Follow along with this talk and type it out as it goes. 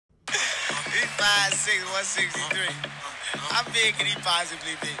He's 5'6", 163. How big can he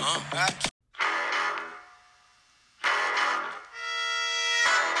possibly be? Huh?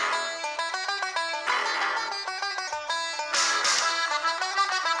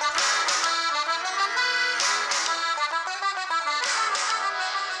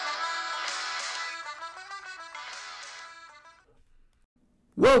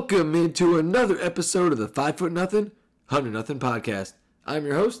 Welcome into another episode of the 5 Foot Nothing, 100 Nothing podcast. I'm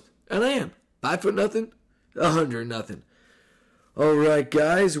your host, and I am 5 Foot Nothing, 100 Nothing. All right,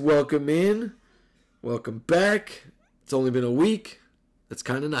 guys, welcome in. Welcome back. It's only been a week. That's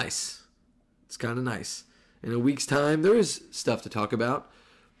kind of nice. It's kind of nice. In a week's time, there is stuff to talk about,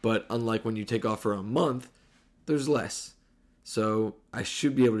 but unlike when you take off for a month, there's less. So I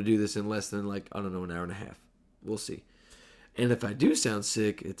should be able to do this in less than, an hour and a half. We'll see. And if I do sound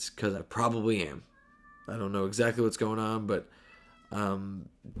sick, it's because I probably am. I don't know exactly what's going on, but I'm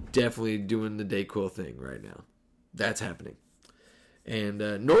definitely doing the Dayquil thing right now. That's happening. And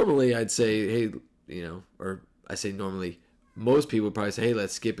normally I'd say, hey, or I say normally, most people would probably say, hey,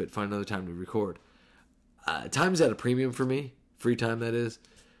 let's skip it, find another time to record. Time's at a premium for me, free time that is,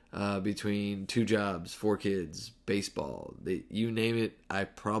 between 2 jobs, 4 kids, baseball, you name it, I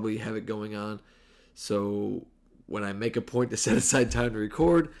probably have it going on. So when I make a point to set aside time to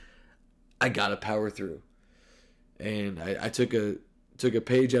record, I gotta power through. And I took a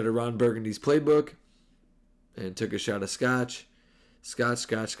page out of Ron Burgundy's playbook and took a shot of scotch. Scotch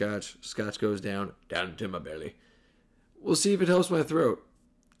goes down into my belly. We'll see if it helps my throat.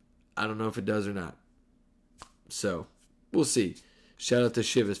 I don't know if it does or not. So, we'll see. Shout out to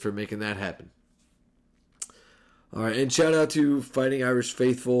Shivas for making that happen. Alright, and shout out to Fighting Irish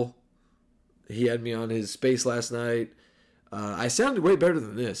Faithful. He had me on his space last night. I sounded way better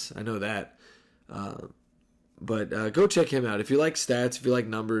than this. I know that. But go check him out. If you like stats, if you like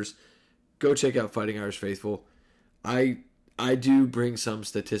numbers, go check out Fighting Irish Faithful. I do bring some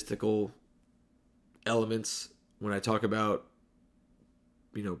statistical elements when I talk about,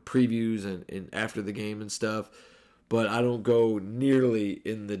 previews and after the game and stuff. But I don't go nearly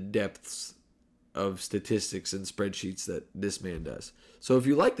in the depths of statistics and spreadsheets that this man does. So if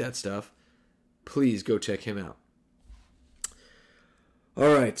you like that stuff, please go check him out.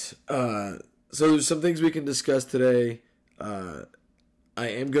 All right. So there's some things we can discuss today. I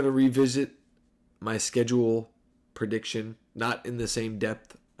am going to revisit my schedule prediction, not in the same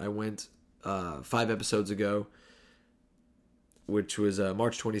depth I went 5 episodes ago, which was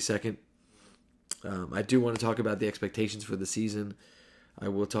March 22nd. I do want to talk about the expectations for the season. I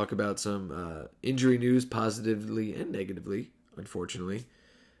will talk about some injury news, positively and negatively, unfortunately.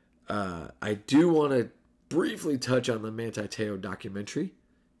 I do want to briefly touch on the Manti Te'o documentary.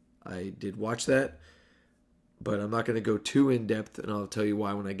 I did watch that, but I'm not going to go too in-depth, and I'll tell you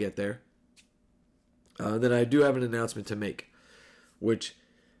why when I get there. Then I do have an announcement to make, which,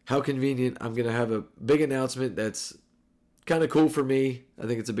 how convenient, I'm going to have a big announcement that's kind of cool for me. I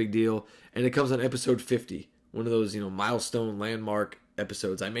think it's a big deal, and it comes on episode 50, one of those, milestone landmark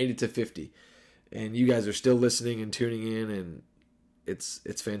episodes. I made it to 50, and you guys are still listening and tuning in, and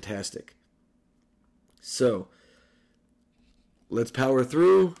it's fantastic. So, let's power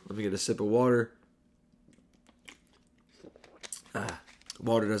through. Let me get a sip of water.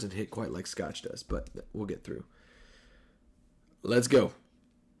 Water doesn't hit quite like scotch does, but we'll get through. Let's go.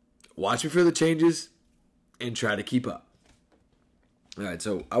 Watch me for the changes and try to keep up. All right,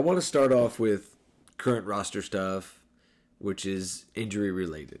 so I want to start off with current roster stuff, which is injury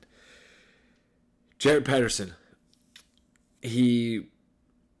related. Jaret Patterson. He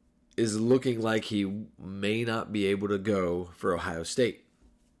is looking like he may not be able to go for Ohio State.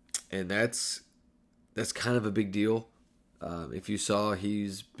 And that's kind of a big deal. If you saw,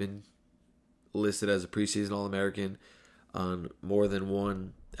 he's been listed as a preseason All-American on more than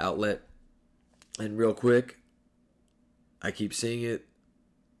one outlet. And real quick, I keep seeing it.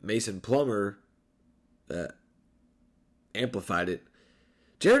 Mason Plummer amplified it.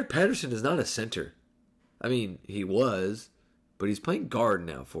 Jaret Patterson is not a center. I mean, he was, but he's playing guard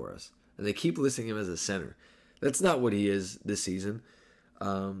now for us. And they keep listing him as a center. That's not what he is this season.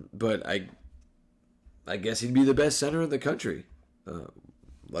 But I guess he'd be the best center in the country.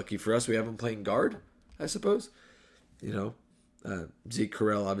 Lucky for us, we have him playing guard, I suppose. Zeke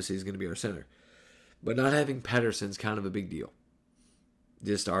Correll obviously is going to be our center. But not having Patterson's kind of a big deal.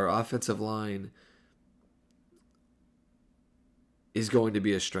 Just our offensive line is going to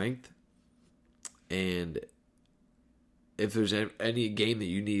be a strength. And if there's any game that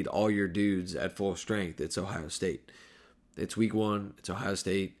you need all your dudes at full strength, it's Ohio State. It's week 1. It's Ohio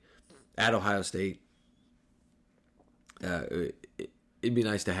State. At Ohio State. It'd be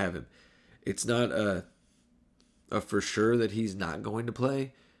nice to have him. It's not a for sure that he's not going to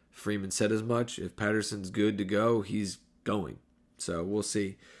play. Freeman said as much. If Patterson's good to go, he's going. So we'll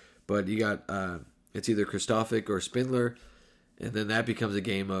see. But you got it's either Kristofik or Spindler, and then that becomes a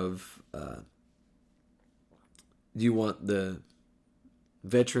game of do you want the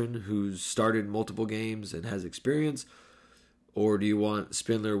veteran who's started multiple games and has experience, or do you want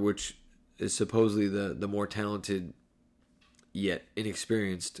Spindler, which is supposedly the more talented yet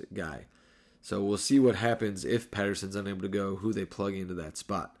inexperienced guy? So we'll see what happens if Patterson's unable to go, who they plug into that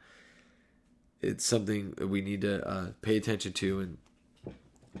spot. It's something that we need to pay attention to, and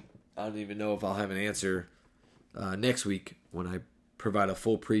I don't even know if I'll have an answer next week when I provide a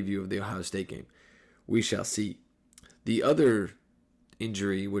full preview of the Ohio State game. We shall see. The other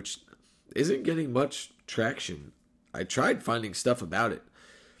injury, which isn't getting much traction, I tried finding stuff about it,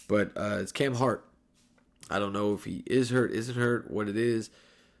 but it's Cam Hart. I don't know if he is hurt, isn't hurt, what it is.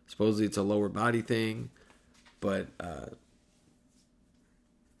 Supposedly it's a lower body thing, but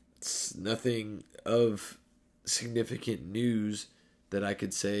it's nothing of significant news that I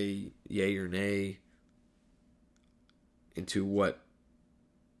could say yay or nay into what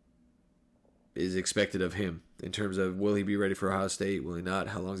is expected of him in terms of will he be ready for Ohio State, will he not,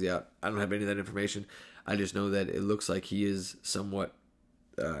 how long is he out? I don't have any of that information. I just know that it looks like he is somewhat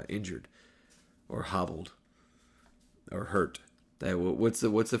injured or hobbled or hurt. What's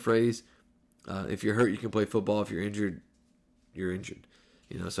the phrase? If you're hurt, you can play football. If you're injured, you're injured.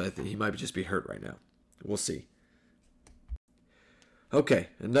 So I think he might just be hurt right now. We'll see. Okay,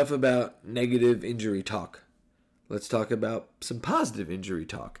 enough about negative injury talk. Let's talk about some positive injury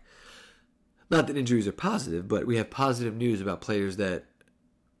talk. Not that injuries are positive, but we have positive news about players that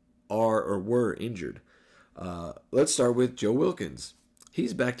are or were injured. Let's start with Joe Wilkins.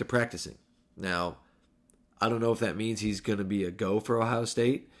 He's back to practicing. Now, I don't know if that means he's going to be a go for Ohio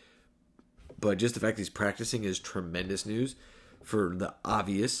State, but just the fact he's practicing is tremendous news. For the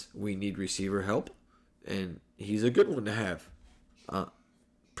obvious, we need receiver help, and he's a good one to have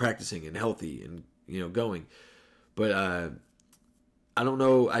practicing and healthy and going. But I don't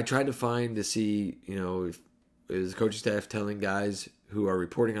know. I tried to find to see if is the coaching staff telling guys who are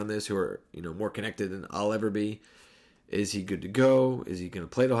reporting on this, who are more connected than I'll ever be, is he good to go? Is he going to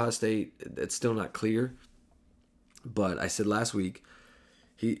play at Ohio State? It's still not clear. But I said last week,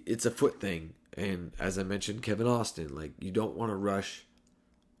 it's a foot thing. And as I mentioned, Kevin Austin, you don't want to rush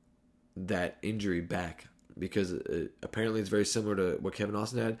that injury back because apparently it's very similar to what Kevin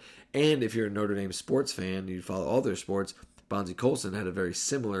Austin had. And if you're a Notre Dame sports fan, you follow all their sports, Bonzie Colson had a very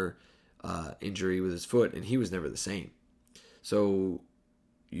similar injury with his foot, and he was never the same. So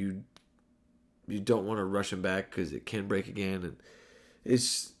you don't want to rush him back because it can break again. And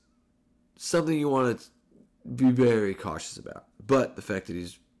it's something you want to be very cautious about. But the fact that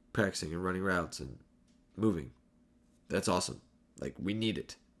he's practicing and running routes and moving, that's awesome. We need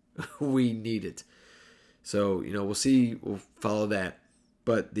it. We need it. So, we'll see. We'll follow that.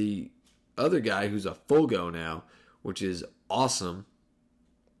 But the other guy who's a full go now, which is awesome,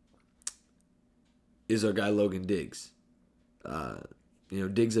 is our guy Logan Diggs.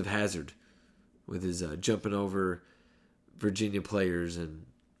 Diggs of Hazard with his jumping over Virginia players and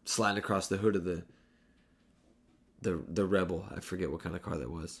sliding across the hood of the Rebel. I forget what kind of car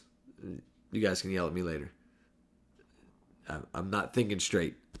that was. You guys can yell at me later. I'm not thinking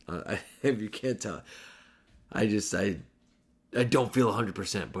straight. If you can't tell, I don't feel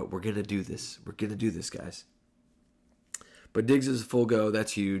 100%, but we're gonna do this. We're gonna do this, guys. But Diggs is a full go.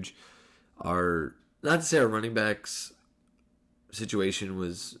 That's huge. Not to say our running backs situation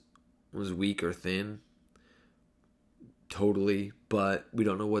was weak or thin, totally, but we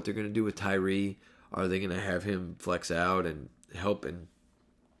don't know what they're gonna do with Tyree. Are they gonna have him flex out and help in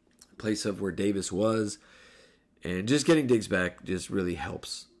place of where Davis was? And just getting Diggs back just really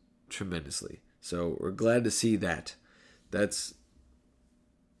helps tremendously. So we're glad to see that. Let's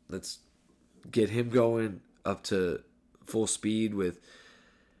get him going up to full speed with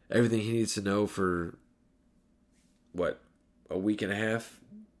everything he needs to know for, a week and a half?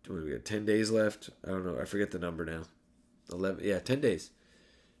 We got 10 days left. I don't know. I forget the number now. 11. Yeah, 10 days.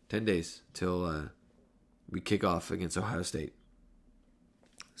 10 days till we kick off against Ohio State.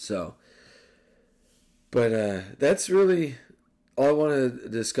 So, but that's really all I want to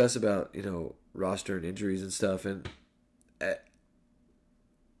discuss about, roster and injuries and stuff. And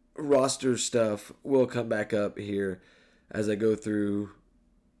roster stuff will come back up here as I go through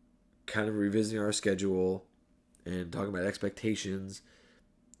kind of revisiting our schedule and talking about expectations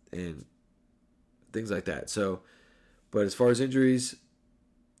and things like that. So, but as far as injuries,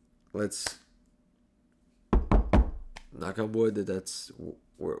 let's knock on wood that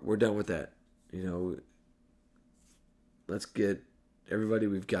we're done with that. let's get everybody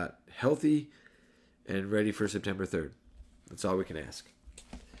we've got healthy and ready for September 3rd. That's all we can ask.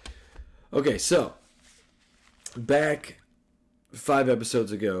 Okay, so back 5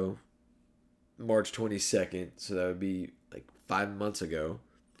 episodes ago, March 22nd, so that would be like 5 months ago,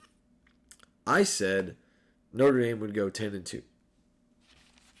 I said Notre Dame would go 10-2.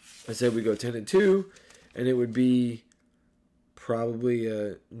 I said we'd go 10-2, and it would be probably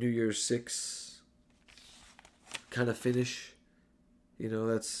a New Year's 6 kind of finish.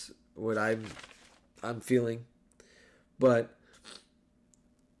 That's what I'm feeling. But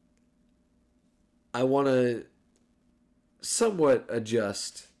I want to somewhat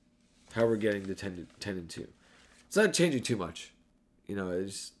adjust how we're getting to 10-2. It's not changing too much.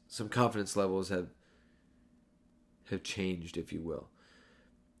 It's some confidence levels have changed, if you will.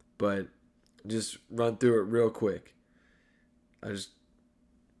 But just run through it real quick. I just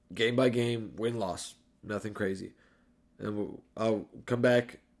game by game, win-loss, nothing crazy. And I'll come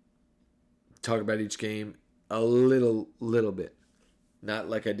back, talk about each game a little bit. Not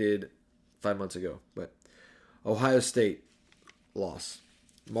like I did 5 months ago. But Ohio State, loss.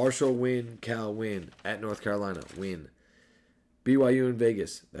 Marshall, win. Cal, win. At North Carolina, win. BYU in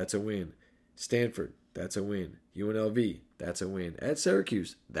Vegas, that's a win. Stanford, that's a win. UNLV, that's a win. At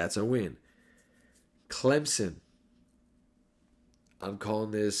Syracuse, that's a win. Clemson, I'm calling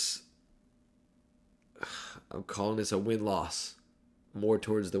this a win-loss. More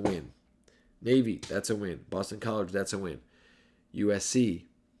towards the win. Navy, that's a win. Boston College, that's a win. USC,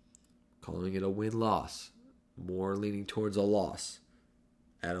 calling it a win-loss. More leaning towards a loss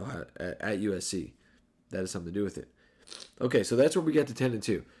at USC. That has something to do with it. Okay, so that's where we get to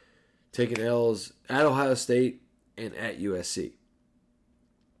 10-2. Taking L's at Ohio State and at USC.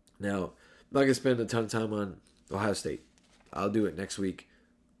 Now, I'm not going to spend a ton of time on Ohio State. I'll do it next week.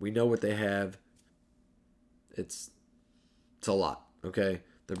 We know what they have. It's a lot, okay?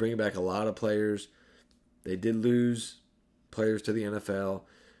 They're bringing back a lot of players. They did lose players to the NFL,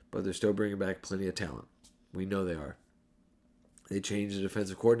 but they're still bringing back plenty of talent. We know they are. They changed the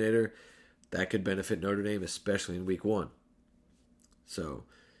defensive coordinator. That could benefit Notre Dame, especially in week 1. So,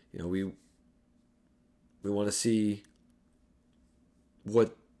 we want to see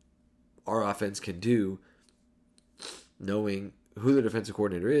what our offense can do, knowing who the defensive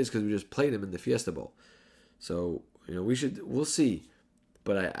coordinator is, because we just played him in the Fiesta Bowl. So, we'll see.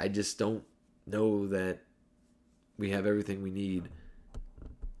 But I just don't know that we have everything we need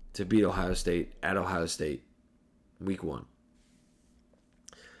to beat Ohio State at Ohio State week 1.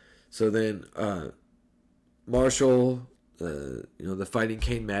 So then, Marshall, the Fighting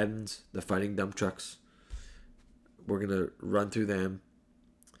Kane Maddens, the Fighting Dump Trucks. We're going to run through them.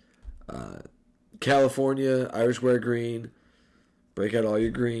 California, Irish Wear Green, break out all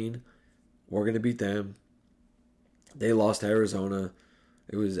your green. We're going to beat them. They lost to Arizona.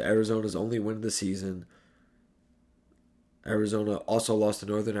 It was Arizona's only win of the season. Arizona also lost to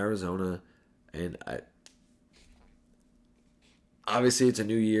Northern Arizona. And obviously, it's a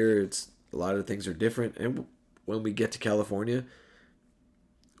new year. A lot of things are different. And when we get to California,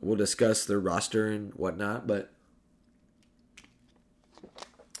 we'll discuss their roster and whatnot. But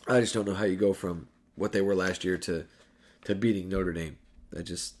I just don't know how you go from what they were last year to beating Notre Dame.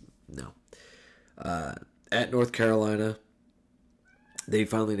 No. At North Carolina, they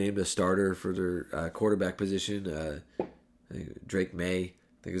finally named a starter for their quarterback position. Drake May, I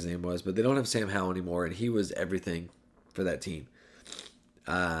think his name was. But they don't have Sam Howell anymore, and he was everything for that team.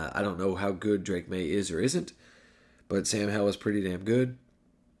 I don't know how good Drake May is or isn't, but Sam Howell was pretty damn good,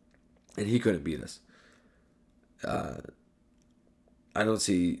 and he couldn't beat us. I don't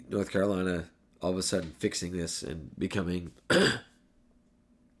see North Carolina all of a sudden fixing this and becoming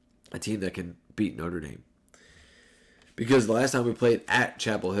a team that can beat Notre Dame. Because the last time we played at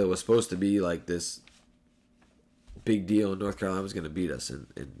Chapel Hill was supposed to be like this big deal, and North Carolina was going to beat us, and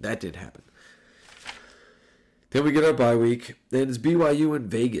that didn't happen. Then we get our bye week. Then it's BYU in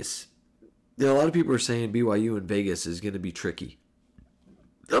Vegas. A lot of people are saying BYU in Vegas is going to be tricky.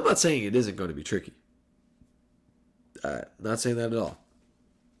 I'm not saying it isn't going to be tricky. Not saying that at all.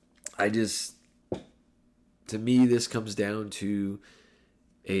 To me, this comes down to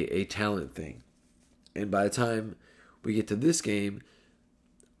a talent thing. And by the time we get to this game,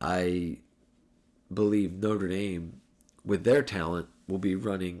 I believe Notre Dame, with their talent, will be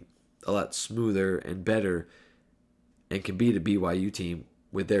running a lot smoother and better and can beat a BYU team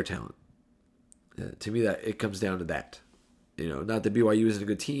with their talent. To me, that it comes down to that. Not that BYU isn't a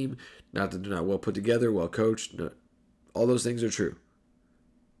good team, not that they're not well put together, well coached. No, all those things are true.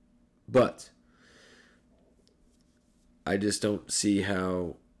 But I just don't see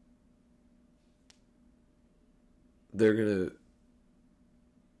how they're going to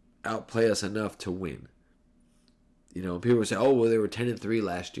outplay us enough to win. You know, people say, "Oh, well, they were 10-3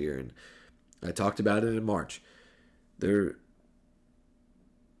 last year," and I talked about it in March. Their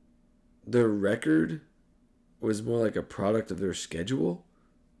record was more like a product of their schedule.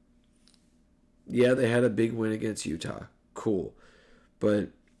 Yeah, they had a big win against Utah. Cool. But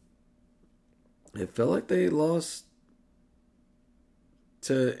it felt like they lost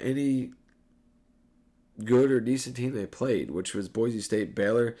to any good or decent team they played, which was Boise State,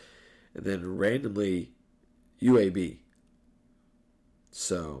 Baylor, and then randomly UAB.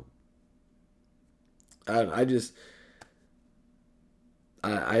 So I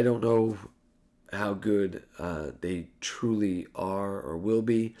don't know how good they truly are or will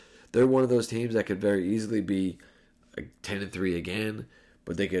be. They're one of those teams that could very easily be 10-3 again,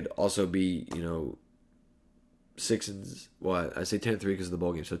 but they could also be, 6 well, I say 10-3 because of the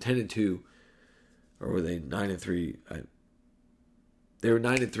bowl game. So 10-2, or were they 9-3? They were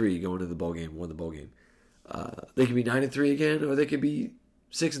 9-3 going to the bowl game, won the bowl game. They could be 9-3 again, or they could be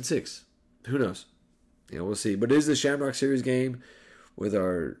 6-6. Who knows? We'll see. But it is the Shamrock Series game with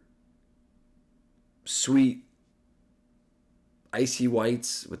our sweet icy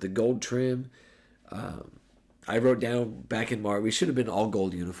whites with the gold trim. I wrote down back in March, we should have been all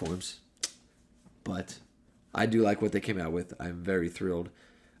gold uniforms, but I do like what they came out with. I'm very thrilled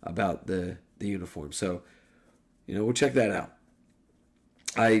about the uniform. So, we'll check that out.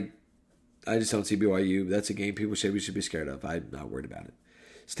 I just don't see BYU. That's a game people say we should be scared of. I'm not worried about it.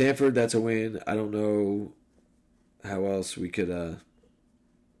 Stanford, that's a win. I don't know how else we could...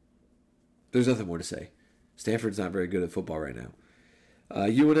 There's nothing more to say. Stanford's not very good at football right now.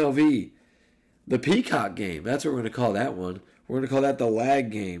 UNLV, the Peacock game. That's what we're going to call that one. We're going to call that the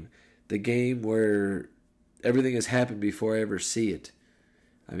lag game. The game where everything has happened before I ever see it.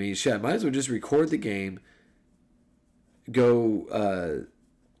 I mean, shit, I might as well just record the game. Go,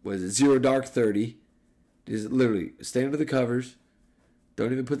 Zero Dark 30. Just literally stay under the covers.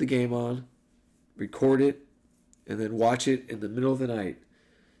 Don't even put the game on. Record it. And then watch it in the middle of the night.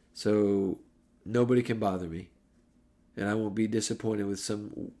 So nobody can bother me. And I won't be disappointed with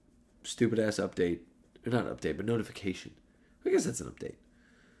some stupid-ass update. Or not update, but notification. I guess that's an update.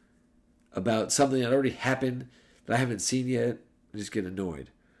 About something that already happened that I haven't seen yet. I just get annoyed.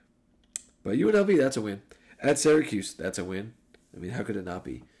 But UNLV, that's a win. At Syracuse, that's a win. I mean, how could it not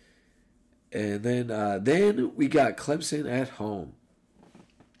be? And then we got Clemson at home.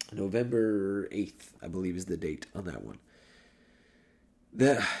 November 8th, I believe, is the date on that one.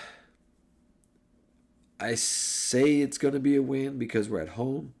 I say it's going to be a win because we're at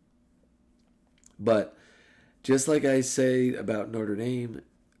home. But just like I say about Notre Dame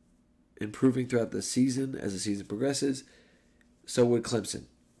improving throughout the season as the season progresses, so would Clemson.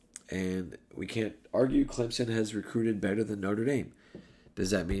 And we can't argue Clemson has recruited better than Notre Dame.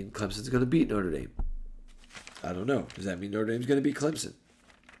 Does that mean Clemson's going to beat Notre Dame? I don't know. Does that mean Notre Dame's going to beat Clemson?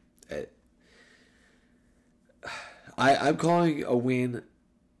 I'm calling a win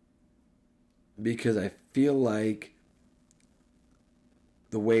because I feel like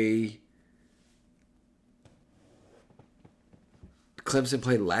the way Clemson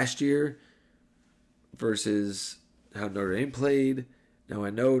played last year versus how Notre Dame played. Now,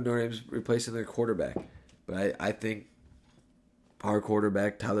 I know Notre Dame's replacing their quarterback, but I think our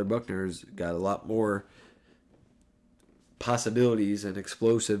quarterback, Tyler Buchner's got a lot more possibilities and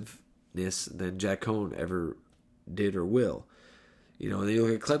explosiveness than Jack Cohn ever did or will. And then you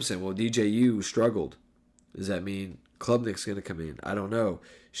look at Clemson. Well, DJU struggled. Does that mean Klubnik's going to come in? I don't know.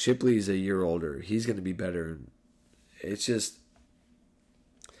 Shipley's a year older. He's going to be better. It's just...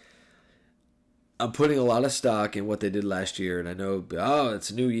 I'm putting a lot of stock in what they did last year, and I know, it's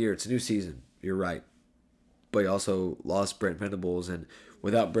a new year, it's a new season. You're right. But you also lost Brent Venables, and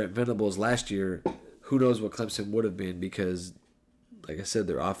without Brent Venables last year, who knows what Clemson would have been because, like I said,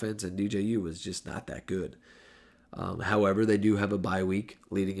 their offense and DJU was just not that good. However, they do have a bye week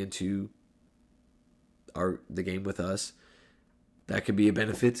leading into the game with us. That could be a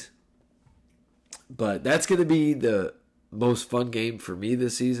benefit. But that's going to be the most fun game for me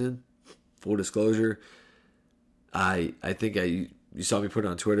this season. Full disclosure, I think you saw me put it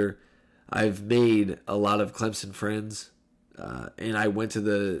on Twitter. I've made a lot of Clemson friends, and I went to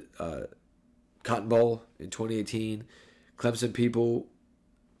the Cotton Bowl in 2018. Clemson people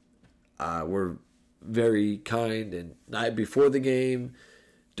were very kind, and night before the game,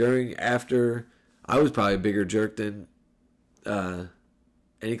 during, after, I was probably a bigger jerk than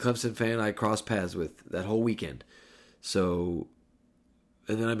any Clemson fan I crossed paths with that whole weekend. So...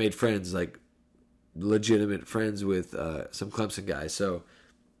 And then I made friends, like legitimate friends with some Clemson guys. So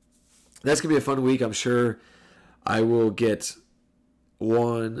that's going to be a fun week. I'm sure I will get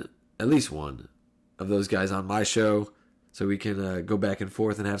at least one of those guys on my show so we can go back and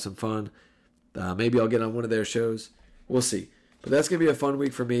forth and have some fun. Maybe I'll get on one of their shows. We'll see. But that's going to be a fun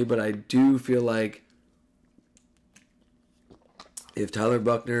week for me. But I do feel like if Tyler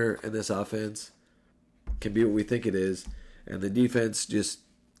Buchner and this offense can be what we think it is, and the defense just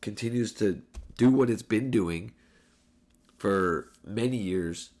continues to do what it's been doing for many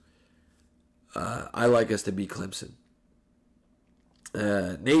years, I like us to beat Clemson.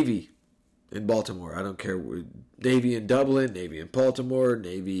 Navy in Baltimore. I don't care. Navy in Dublin, Navy in Baltimore,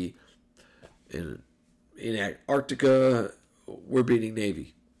 Navy in Antarctica. We're beating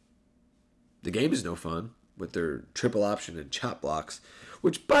Navy. The game is no fun with their triple option and chop blocks,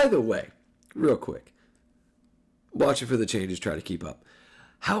 which, by the way, real quick, watching for the changes, try to keep up.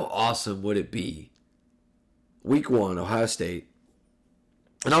 How awesome would it be, week 1, Ohio State,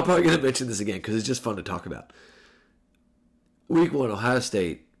 and I'm probably going to mention this again because it's just fun to talk about. Week 1, Ohio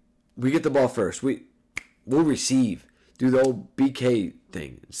State, we get the ball first. We'll receive, do the old BK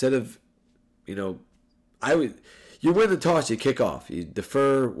thing. Instead of, you win the toss, you kick off. You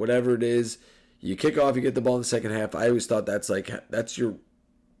defer, whatever it is. You kick off, you get the ball in the second half. I always thought that's the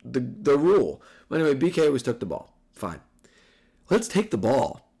rule. But anyway, BK always took the ball. Fine. Let's take the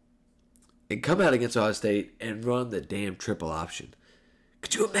ball and come out against Ohio State and run the damn triple option.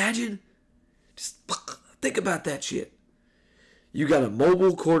 Could you imagine? Just think about that shit. You got a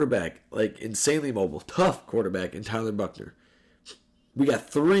mobile quarterback, like insanely mobile, tough quarterback in Tyler Buchner. We got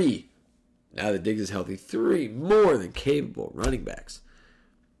 3, now that Diggs is healthy, 3 more than capable running backs.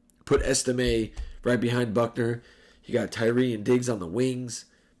 Put Estime right behind Buchner. You got Tyree and Diggs on the wings.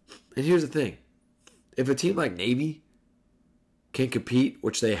 And here's the thing. If a team like Navy can compete,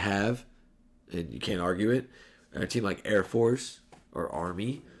 which they have, and you can't argue it, and a team like Air Force or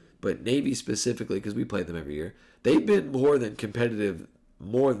Army, but Navy specifically, because we play them every year, they've been more than competitive,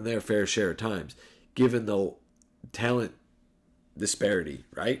 more than their fair share of times, given the talent disparity,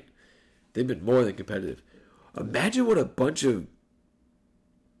 right? They've been more than competitive. Imagine what a bunch of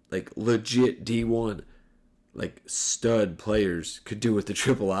legit D1 stud players could do with the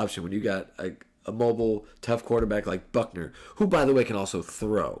triple option when you got a mobile, tough quarterback like Buchner, who, by the way, can also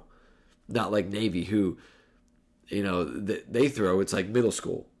throw. Not like Navy, who, they throw. It's like middle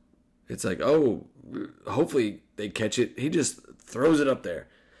school. It's like, oh, hopefully they catch it. He just throws it up there.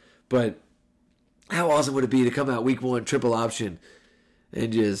 But how awesome would it be to come out week 1, triple option,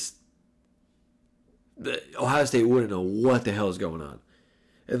 and just Ohio State wouldn't know what the hell is going on.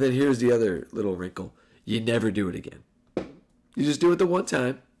 And then here's the other little wrinkle. You never do it again. You just do it the one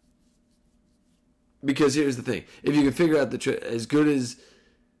time. Because here's the thing. If you can figure out as good as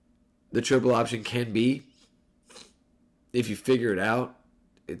the triple option can be, if you figure it out,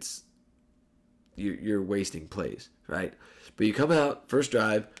 you're wasting plays, right? But you come out, first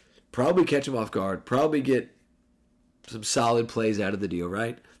drive, probably catch them off guard, probably get some solid plays out of the deal,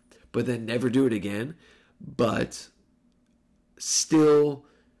 right? But then never do it again. But still,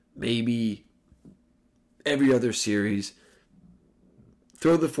 maybe every other series,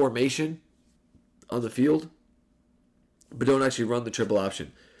 throw the formation on the field, but don't actually run the triple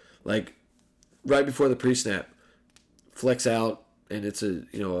option. Like right before the pre-snap, flex out, and it's a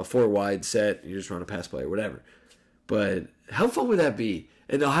 4-wide set, and you just run a pass play or whatever. But how fun would that be?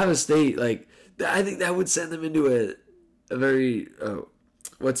 And Ohio State, I think that would send them into a very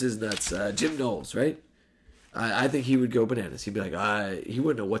what's his nuts, Jim Knowles, right? I think he would go bananas. He'd be like, he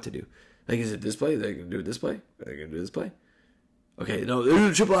wouldn't know what to do. Is it this play? They're going to do it this play? Are they going to do this play? Okay, no, they're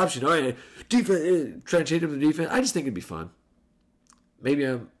doing a triple option. All right, defense, trying to change up the defense. I just think it'd be fun. Maybe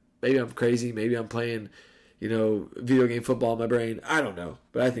I'm crazy. Maybe I'm playing, video game football in my brain. I don't know,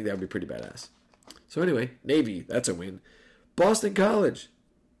 but I think that would be pretty badass. So anyway, Navy, that's a win. Boston College,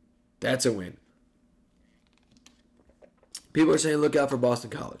 that's a win. People are saying look out for Boston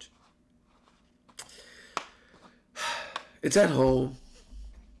College. It's at home,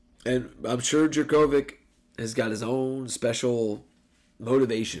 and I'm sure Jurkovec has got his own special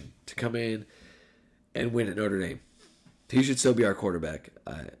motivation to come in and win at Notre Dame. He should still be our quarterback,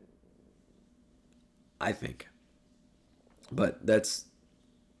 I think. But that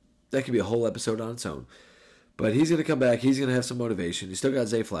could be a whole episode on its own. But he's going to come back. He's going to have some motivation. He's still got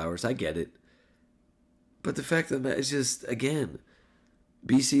Zay Flowers. I get it. But the fact of the matter is just, again,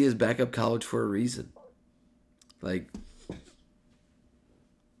 BC is backup college for a reason. We're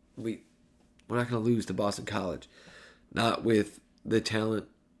not going to lose to Boston College. Not with the talent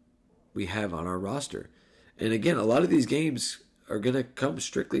we have on our roster. And again, a lot of these games are going to come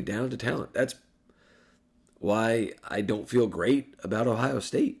strictly down to talent. That's why I don't feel great about Ohio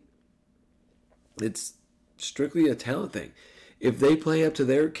State. It's strictly a talent thing. If they play up to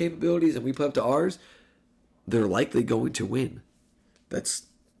their capabilities and we play up to ours, they're likely going to win. I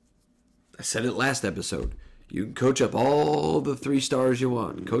said it last episode. You can coach up all the 3 stars you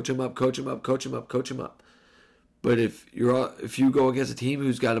want. Coach them up, coach them up, coach them up, coach them up. But if you go against a team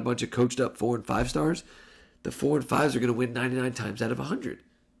who's got a bunch of coached up 4 and 5 stars, the 4 and 5s are going to win 99 times out of 100.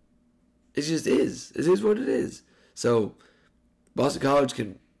 It just is. It is what it is. So Boston College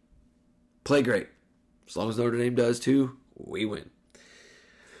can play great. As long as Notre Dame does too, we win.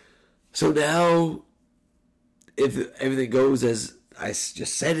 So now, if everything goes as I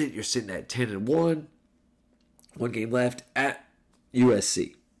just said it, you're sitting at 10-1. 1 game left at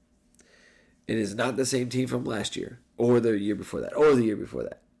USC. It is not the same team from last year, or the year before that, or the year before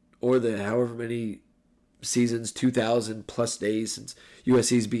that, or the however many seasons, 2,000 plus days since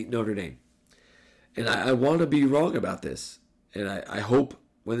USC's beat Notre Dame. And I want to be wrong about this. And I hope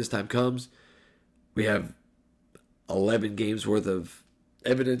when this time comes, we have 11 games worth of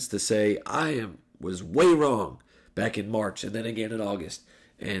evidence to say I was way wrong back in March and then again in August.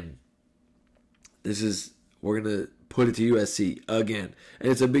 And we're going to put it to USC again. And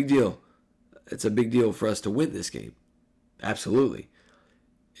it's a big deal. It's a big deal for us to win this game. Absolutely.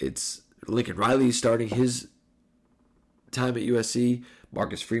 It's Lincoln Riley starting his time at USC.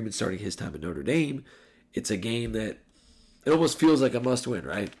 Marcus Freeman starting his time at Notre Dame. It's a game that it almost feels like a must win,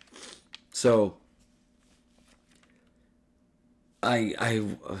 right? So I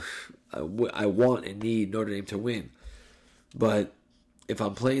want and need Notre Dame to win. But if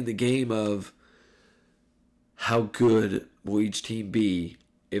I'm playing the game of how good will each team be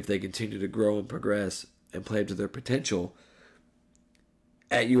if they continue to grow and progress and play up to their potential,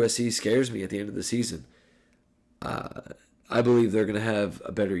 at USC scares me at the end of the season. I believe they're going to have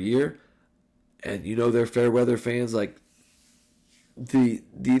a better year. And they're fair weather fans. Like, they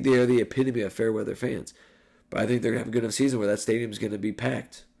are the epitome of fair weather fans. But I think they're going to have a good enough season where that stadium's going to be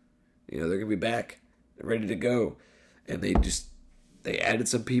packed. They're going to be back. They're ready to go. And they added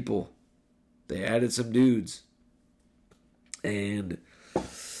some people. They added some dudes. And,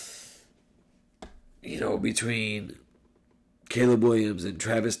 between Caleb Williams and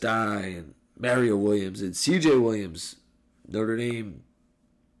Travis Dye and Mario Williams and CJ Williams, Notre Dame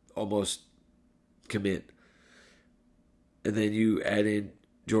almost commit. And then you add in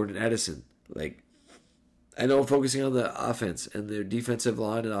Jordan Addison. Like, I know I'm focusing on the offense, and their defensive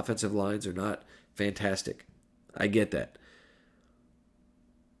line and offensive lines are not fantastic. I get that.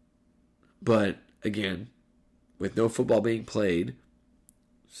 But, again, with no football being played,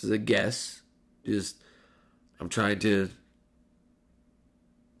 this is a guess. I'm trying to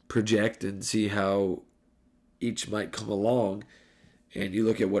project and see how each might come along. And you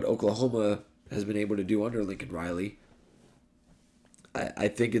look at what Oklahoma has been able to do under Lincoln Riley. I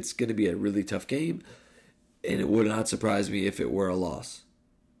think it's going to be a really tough game, and it would not surprise me if it were a loss.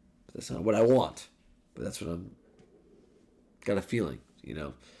 That's not what I want, but that's what I'm got a feeling,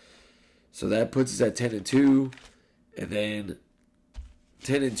 So that puts us at 10-2, and then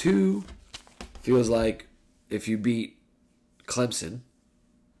 10-2 feels like if you beat Clemson,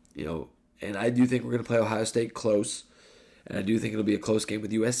 and I do think we're going to play Ohio State close, and I do think it'll be a close game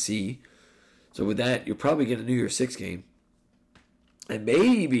with USC. So with that, you'll probably get a New Year's Six game. And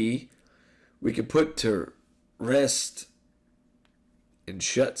maybe we could put to rest and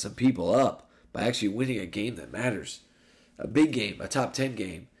shut some people up by actually winning a game that matters. A big game, a top 10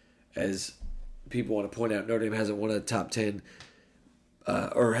 game. As people want to point out, Notre Dame hasn't won a top 10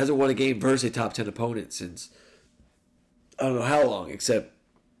 or hasn't won a game versus a top 10 opponent since I don't know how long, except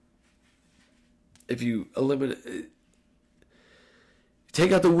if you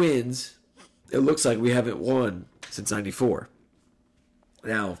take out the wins, it looks like we haven't won since 94.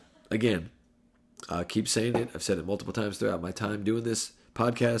 Now, again, I keep saying it. I've said it multiple times throughout my time doing this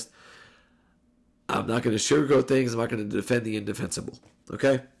podcast. I'm not going to sugarcoat things. I'm not going to defend the indefensible.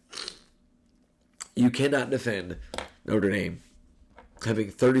 Okay? You cannot defend Notre Dame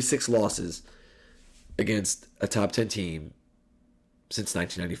having 36 losses against a top 10 team since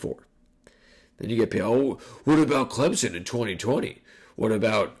 1994. Then you get paid, what about Clemson in 2020? What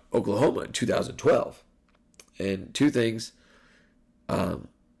about Oklahoma in 2012? And two things,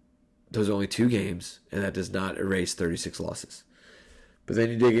 those are only 2 games, and that does not erase 36 losses. But then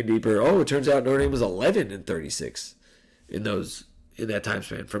you dig in deeper, it turns out Notre Dame was 11-36 in that time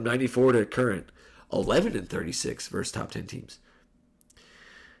span. From 94 to current, 11-36 versus top 10 teams.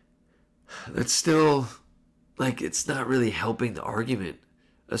 That's still, it's not really helping the argument,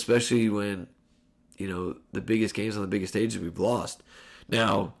 especially when, the biggest games on the biggest stages we've lost.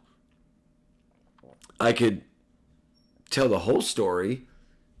 Now, I could tell the whole story.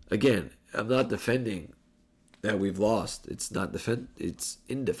 Again, I'm not defending that we've lost. It's not it's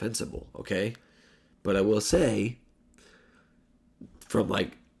indefensible, okay? But I will say, from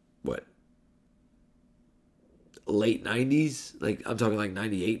like what, late 90s, like I'm talking like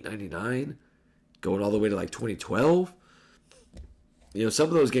 98, 99, going all the way to like 2012. Some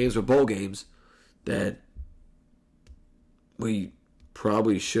of those games were bowl games that we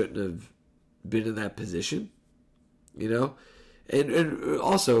probably shouldn't have been in that position, and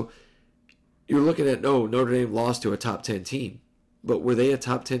also you're looking at, Notre Dame lost to a top 10 team, but were they a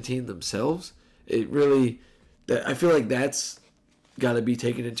top 10 team themselves? I feel like that's got to be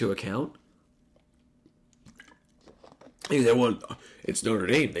taken into account. You say, well, it's Notre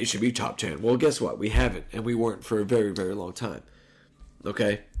Dame, they should be top 10. Well, guess what? We haven't, and we weren't for a very, very long time.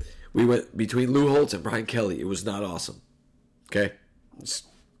 Okay? We went between Lou Holtz and Brian Kelly. It was not awesome. Okay? Let's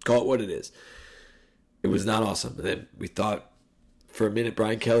call it what it is. It was not awesome. And then we thought for a minute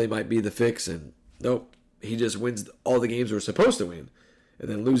Brian Kelly might be the fix, and nope. He just wins all the games we're supposed to win and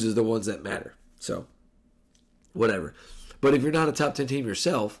then loses the ones that matter. So, whatever. But if you're not a top 10 team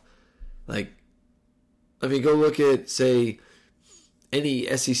yourself, go look at, say, any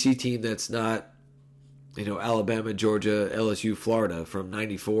SEC team that's not, Alabama, Georgia, LSU, Florida from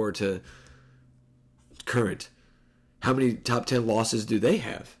 94 to current. How many top 10 losses do they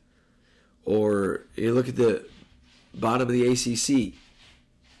have? Or you look at the bottom of the ACC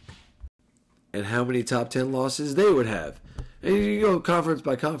and how many top 10 losses they would have. And you go conference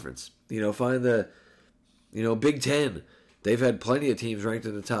by conference. Find the, Big Ten. They've had plenty of teams ranked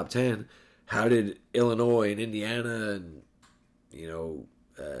in the top 10. How did Illinois and Indiana and,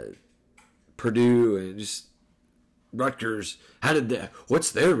 Purdue and just Rutgers,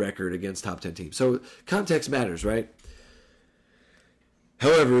 what's their record against top 10 teams? So context matters, right?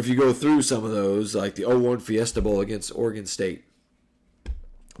 However, if you go through some of those, like the 01 Fiesta Bowl against Oregon State,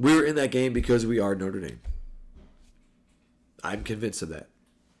 we were in that game because we are Notre Dame. I'm convinced of that.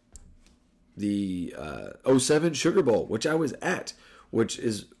 The 07 Sugar Bowl, which I was at, which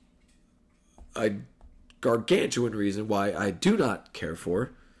is a gargantuan reason why I do not care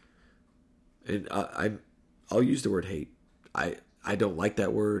for, and I'll use the word hate. I don't like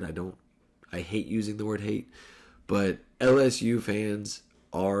that word. I hate using the word hate, but LSU fans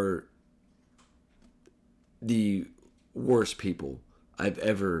are the worst people I've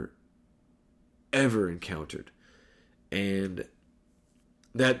ever encountered, and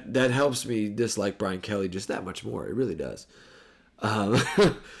that helps me dislike Brian Kelly just that much more. It really does.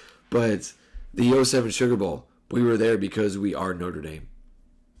 But the 07 Sugar Bowl, we were there because we are Notre Dame.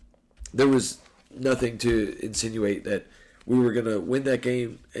 There was nothing to insinuate that we were going to win that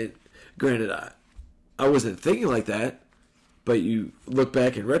game. And granted, I wasn't thinking like that, but you look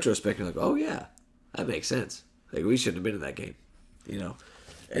back in retrospect and you're like, oh yeah, that makes sense. Like, we shouldn't have been in that game,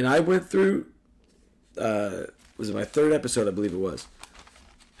 And I went through, was it my third episode, I believe it was.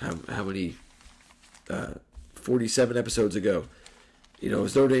 How many, 47 episodes ago.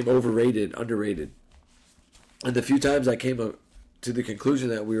 Is Notre Dame overrated, underrated? And the few times I came up to the conclusion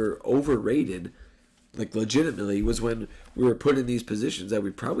that we were overrated, like legitimately, was when we were put in these positions that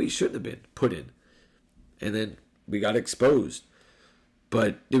we probably shouldn't have been put in. And then we got exposed.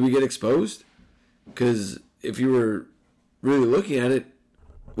 But did we get exposed? Because if you were really looking at it,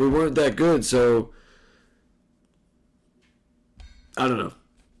 we weren't that good. So, I don't know.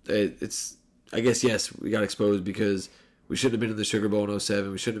 I guess, yes, we got exposed because we shouldn't have been in the Sugar Bowl in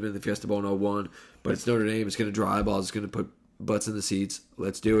 07. We shouldn't have been in the Fiesta Bowl in 01. But it's Notre Dame. It's going to draw eyeballs. It's going to put butts in the seats.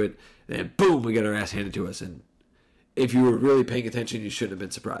 Let's do it. And then, boom, we got our ass handed to us. And if you were really paying attention, you shouldn't have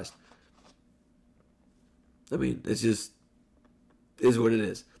been surprised. I mean, it's just is what it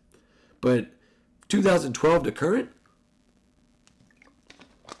is. But 2012 to current,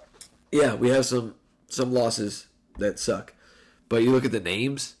 yeah, we have some losses that suck. But you look at the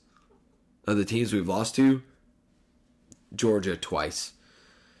names of the teams we've lost to: Georgia twice,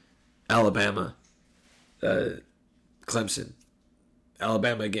 Alabama, Clemson,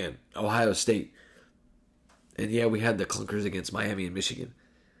 Alabama again, Ohio State. And yeah, we had the clunkers against Miami and Michigan.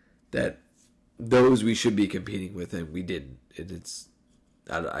 Those we should be competing with, and we didn't.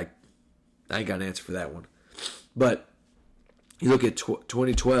 I ain't got an answer for that one. But you look at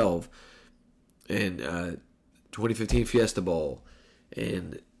 2012 and 2015 Fiesta Bowl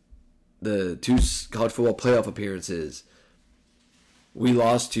and the two college football playoff appearances. We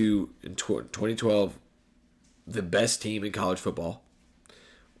lost to, in 2012, the best team in college football.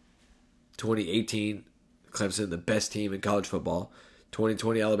 2018, Clemson, the best team in college football.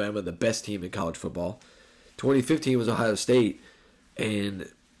 2020, Alabama, the best team in college football. 2015 was Ohio State, and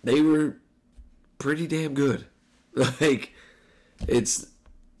they were pretty damn good.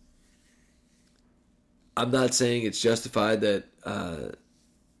 I'm not saying it's justified that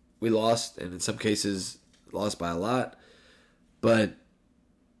we lost, and in some cases lost by a lot, but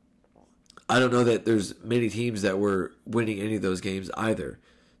I don't know that there's many teams that were winning any of those games either.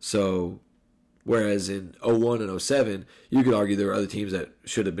 So, whereas in 01 and 07, you could argue there were other teams that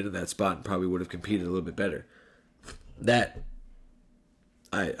should have been in that spot and probably would have competed a little bit better. That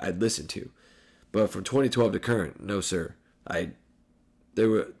I'd listen to. But from 2012 to current, no sir. There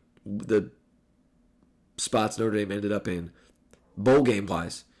were the spots Notre Dame ended up in, bowl game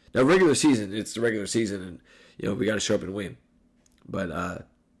wise. Now regular season, it's the regular season, and we got to show up and win. But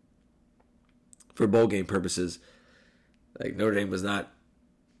for bowl game purposes, like Notre Dame was not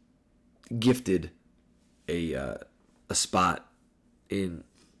gifted a spot in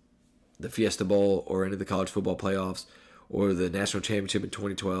the Fiesta Bowl or any of the college football playoffs or the national championship in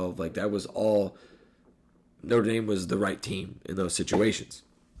 2012. Like that was all. Notre Dame was the right team in those situations.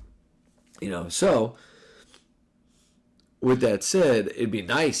 So with that said, it'd be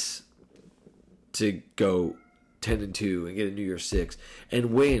nice to go 10-2 and get a New Year's Six and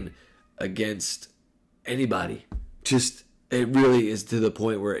win against anybody. Just it really is to the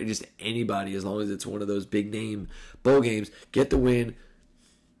point where just anybody, as long as it's one of those big name bowl games, get the win.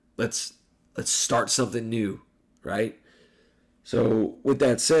 Let's start something new, right? So with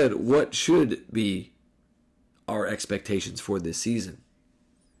that said, what should be our expectations for this season?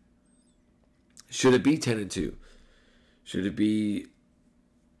 Should it be 10-2? Should it be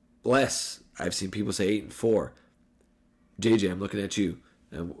less? I've seen people say 8-4. JJ, I'm looking at you.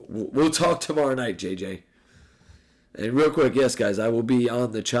 And we'll talk tomorrow night, JJ. And real quick, yes, guys, I will be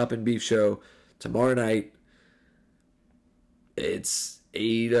on the Chop and Beef show tomorrow night. It's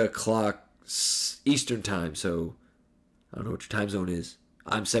 8 o'clock Eastern time, so I don't know what your time zone is.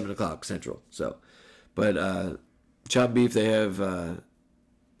 I'm 7 o'clock Central, so. But Chop and Beef, they have a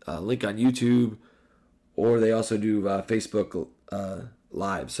link on YouTube, or they also do Facebook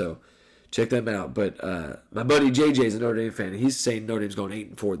Live, so check them out. But my buddy JJ is a Notre Dame fan, and he's saying Notre Dame's going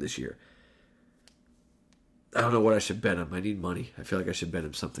 8-4 this year. I don't know what I should bet him. I need money. I feel like I should bet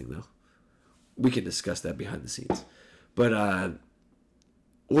him something, though. We can discuss that behind the scenes. But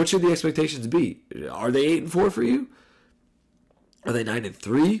what should the expectations be? Are they 8-4 for you? Are they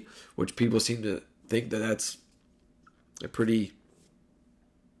 9-3? Which people seem to think that that's a pretty,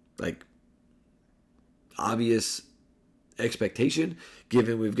 obvious expectation,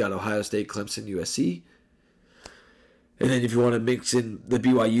 given we've got Ohio State, Clemson, USC. And then if you want to mix in the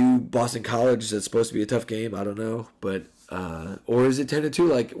BYU, Boston College, that's supposed to be a tough game, I don't know. But or is it 10-2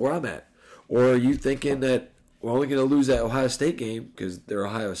 like where I'm at? Or are you thinking that we're only going to lose that Ohio State game because they're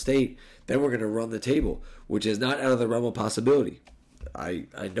Ohio State, then we're going to run the table, which is not out of the realm of possibility. I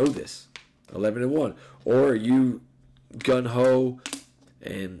know this. 11-1. Or are you gun-ho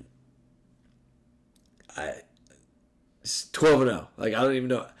and 12-0? I don't even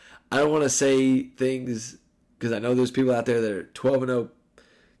know. I don't want to say things because I know there's people out there that are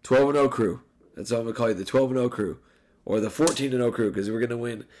 12-0 crew. That's what I'm going to call you, the 12-0 crew. Or the 14-0 crew, because we're going to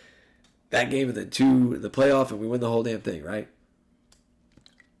win that game and then 2 in the playoff and we win the whole damn thing, right?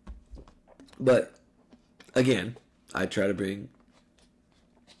 But, again, I try to bring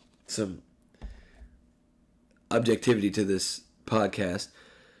some objectivity to this podcast.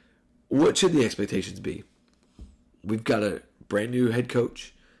 What should the expectations be? We've got a brand new head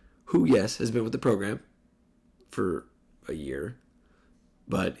coach who, yes, has been with the program for a year,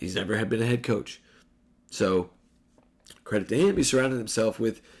 but he's never been a head coach. So, credit to him. He surrounded himself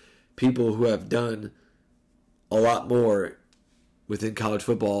with people who have done a lot more within college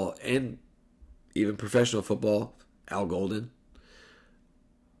football and even professional football. Al Golden.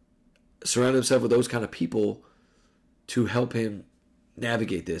 Surround himself with those kind of people to help him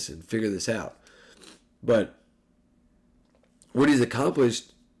navigate this and figure this out. But what he's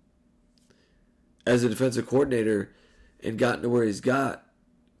accomplished as a defensive coordinator and gotten to where he's got,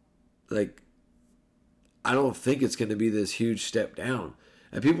 I don't think it's going to be this huge step down.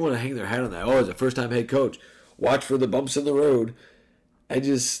 And people want to hang their hat on that. Oh, as a first-time head coach, watch for the bumps in the road.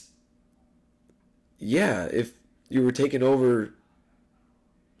 If you were taking over,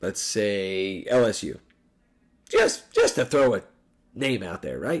 let's say, LSU, just to throw a name out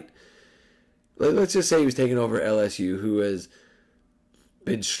there, right? Let's just say he was taking over LSU, who has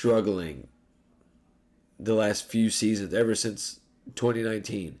been struggling the last few seasons, ever since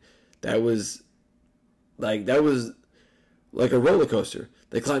 2019. That was like a roller coaster.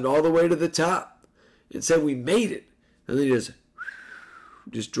 They climbed all the way to the top and said we made it, and then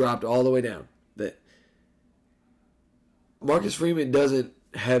just dropped all the way down. That Marcus Freeman doesn't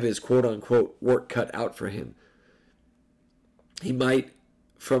have his quote unquote work cut out for him. He might,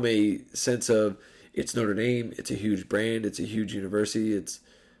 from a sense of it's Notre Dame. It's a huge brand. It's a huge university. It's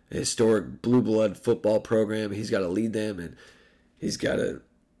a historic blue blood football program. He's got to lead them, and he's got to,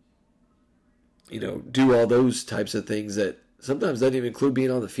 do all those types of things that sometimes doesn't even include being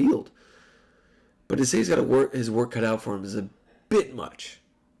on the field. But to say he's got his work cut out for him is a bit much.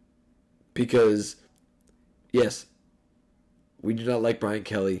 Because, yes, we do not like Brian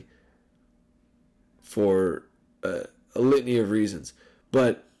Kelly for a litany of reasons.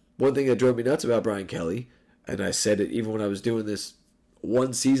 But one thing that drove me nuts about Brian Kelly, and I said it even when I was doing this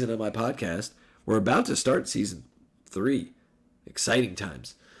one season of my podcast, we're about to start season 3. Exciting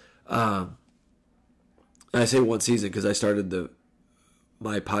times. I say one season because I started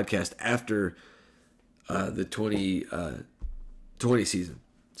my podcast after the 2020 season.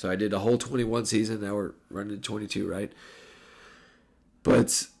 So I did a whole 21 season. Now we're running to 22, right?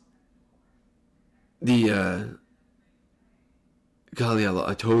 But golly,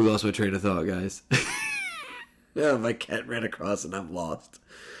 I totally lost my train of thought, guys. Yeah, my cat ran across and I'm lost.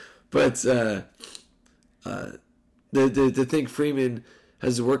 But to think Freeman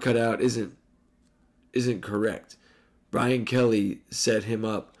has the work cut out isn't correct. Brian Kelly set him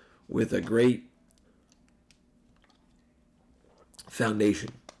up with a great foundation.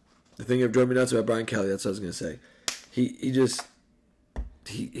 The thing that drove me nuts about Brian Kelly, that's what I was going to say. He just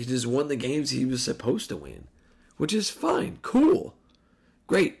won the games he was supposed to win, which is fine, cool,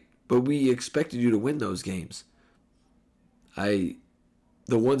 great. But we expected you to win those games. The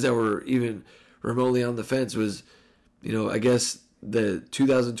ones that were even remotely on the fence was, I guess the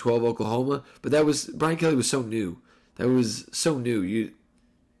 2012 Oklahoma, but that was Brian Kelly was so new. That was so new. You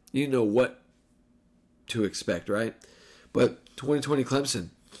know what to expect, right? But 2020 Clemson,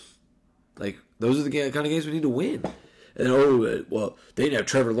 like those are the kind of games we need to win. And they didn't have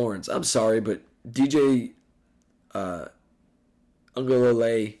Trevor Lawrence. I'm sorry, but DJ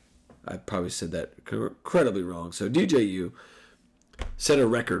Uiagalelei, I probably said that incredibly wrong. So DJU set a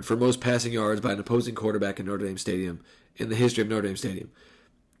record for most passing yards by an opposing quarterback in Notre Dame Stadium in the history of Notre Dame Stadium.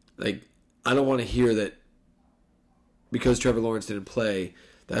 Like, I don't want to hear that because Trevor Lawrence didn't play,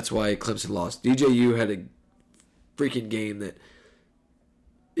 that's why Clemson lost. DJU had a freaking game that,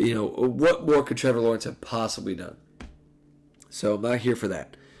 what more could Trevor Lawrence have possibly done? So I'm not here for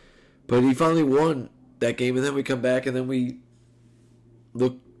that. But he finally won that game, and then we come back, and then we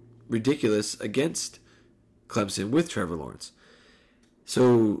look ridiculous against Clemson with Trevor Lawrence.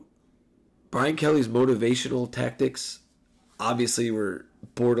 So Brian Kelly's motivational tactics obviously were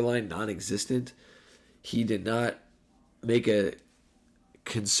borderline non-existent. He did not make a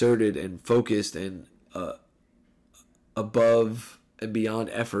concerted and focused and above and beyond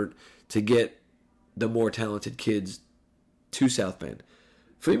effort to get the more talented kids to South Bend.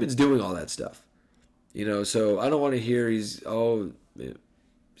 Freeman's doing all that stuff. So I don't want to hear he's got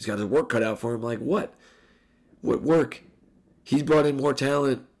his work cut out for him. Like, what? What work? He's brought in more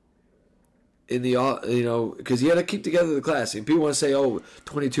talent in the, because he had to keep together the class. And people want to say,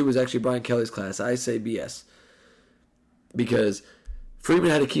 22 was actually Brian Kelly's class. I say BS. Because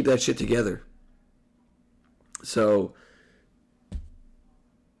Freeman had to keep that shit together. So,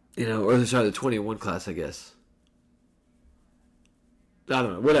 or sorry, the 21 class, I guess. I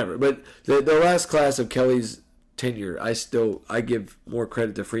don't know, whatever. But the last class of Kelly's tenure, I give more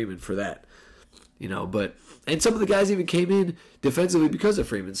credit to Freeman for that. And some of the guys even came in defensively because of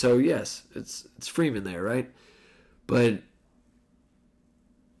Freeman. So yes, it's Freeman there, right? But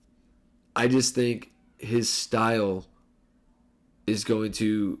I just think his style is going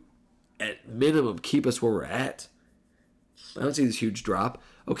to, at minimum, keep us where we're at. I don't see this huge drop.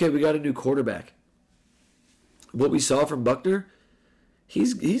 Okay, we got a new quarterback. What we saw from Buckner,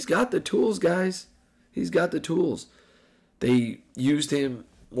 he's got the tools, guys. He's got the tools. They used him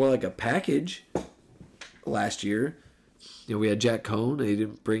more like a package last year. We had Jack Cohn. They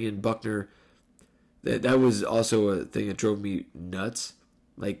didn't bring in Buckner. That was also a thing that drove me nuts.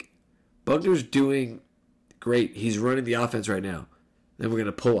 Like, Buckner's doing great. He's running the offense right now. Then we're going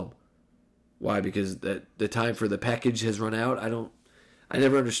to pull him. Why? Because the time for the package has run out. I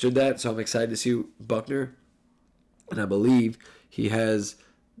never understood that, so I'm excited to see Buckner. And I believe he has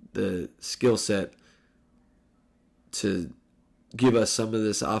the skill set to give us some of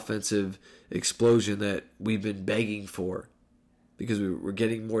this offensive explosion that we've been begging for, because we're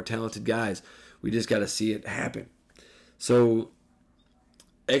getting more talented guys. We just got to see it happen. So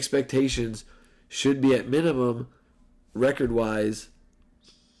expectations should be at minimum, record-wise,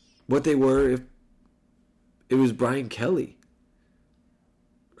 what they were if it was Brian Kelly,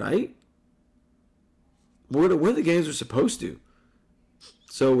 right? Where the games are supposed to.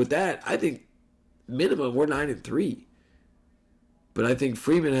 So with that, I think minimum we're 9-3. But I think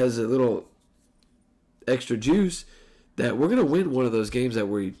Freeman has a little extra juice that we're going to win one of those games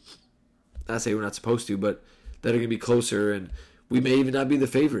that I say we're not supposed to, but that are going to be closer, and we may even not be the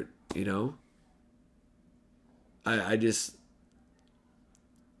favorite, you know? I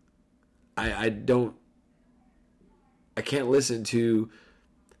can't listen to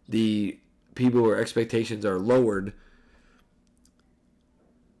the people where expectations are lowered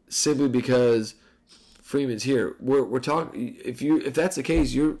simply because Freeman's here. We're talking. If that's the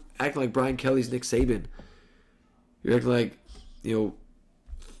case, you're acting like Brian Kelly's Nick Saban. You're acting like,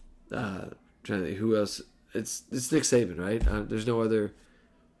 trying to think who else. It's Nick Saban, right? There's no other.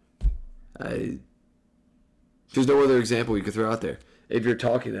 There's no other example you could throw out there if you're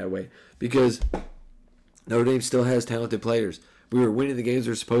talking that way, because Notre Dame still has talented players. We were winning the games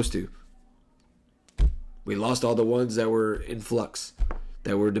we were supposed to. We lost all the ones that were in flux,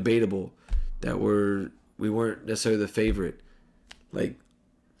 that were debatable, we weren't necessarily the favorite.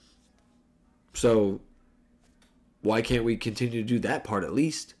 So why can't we continue to do that part at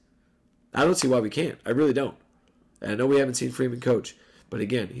least? I don't see why we can't. I really don't. And I know we haven't seen Freeman coach, but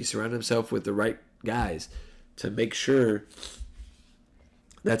again, he surrounded himself with the right guys to make sure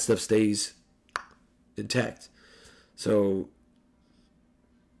that stuff stays intact. So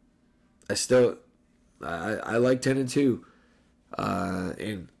I like 10-2,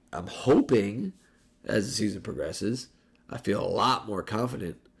 and I'm hoping as the season progresses, I feel a lot more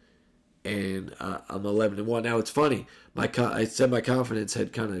confident, and I'm 11-1. Now it's funny, I said my confidence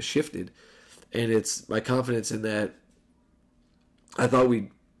had kind of shifted, and it's my confidence in that I thought we'd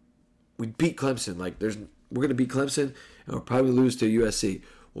beat Clemson. We're going to beat Clemson, and we'll probably lose to USC.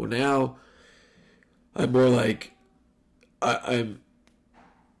 Well, now I'm more like I'm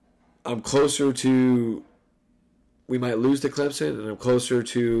closer to we might lose to Clemson, and I'm closer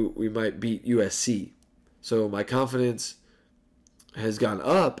to we might beat USC. So my confidence has gone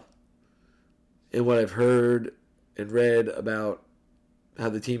up in what I've heard and read about how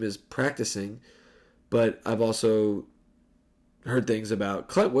the team is practicing, but I've also heard things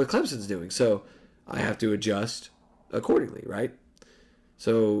about what Clemson's doing. So I have to adjust accordingly, right?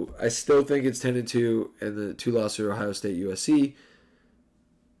 So I still think it's 10-2, and the 2 losses are Ohio State, USC.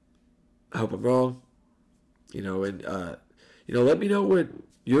 I hope I'm wrong. Let me know what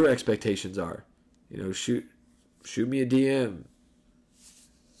your expectations are. Shoot me a DM.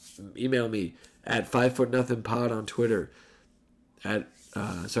 Email me at 5footnothingpod on Twitter. At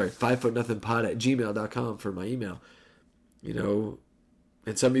 5footnothingpod@gmail.com for my email. And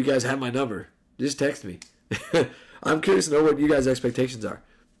some of you guys have my number. Just text me. I'm curious to know what you guys' expectations are,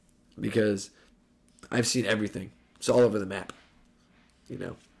 because I've seen everything. It's all over the map.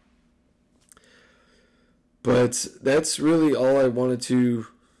 But that's really all I wanted to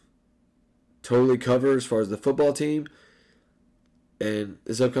totally cover as far as the football team and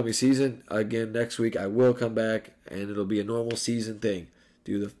this upcoming season. Again, next week I will come back, and it'll be a normal season thing.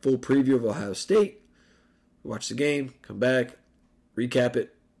 Do the full preview of Ohio State, watch the game, come back, recap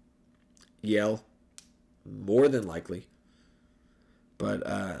it, yell, more than likely. But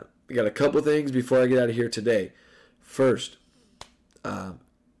we got a couple things before I get out of here today. First,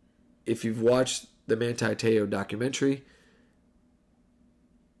 if you've watched the Manti Te'o documentary,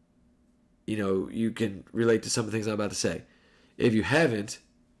 you can relate to some of the things I'm about to say. If you haven't,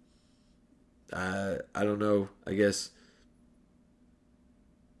 I don't know, I guess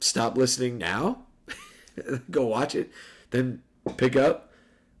stop listening now, go watch it, then pick up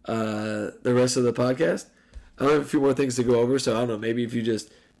the rest of the podcast. I have a few more things to go over, so I don't know, maybe if you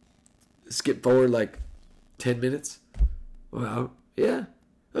just skip forward 10 minutes. Well, yeah,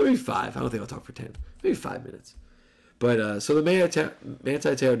 maybe 5. I don't think I'll talk for 10. Maybe 5 minutes. But so the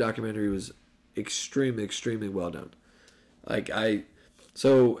Manti Te'o documentary was extremely, extremely well done.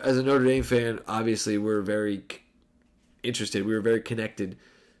 So as a Notre Dame fan, obviously we're very interested. We were very connected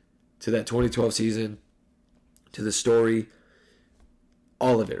to that 2012 season, to the story,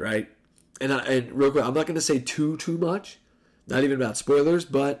 all of it, right? And real quick, I'm not going to say too much, not even about spoilers,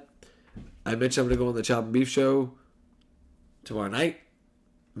 but I mentioned I'm going to go on the Chop and Beef show tomorrow night.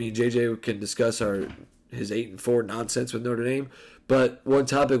 Me and JJ can discuss his 8-4 nonsense with Notre Dame. But one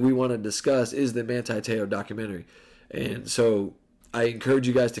topic we want to discuss is the Manti Te'o documentary. And so I encourage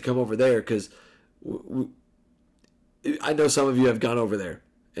you guys to come over there, because I know some of you have gone over there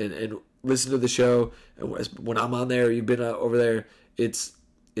and listened to the show. And when I'm on there, you've been over there. It's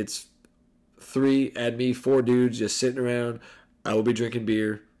 4 dudes just sitting around. I will be drinking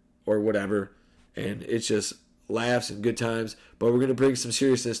beer or whatever. And it's just laughs and good times. But we're going to bring some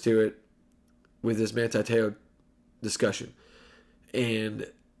seriousness to it with this Manti Te'o discussion.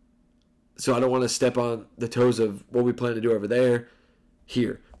 And so I don't want to step on the toes of what we plan to do over there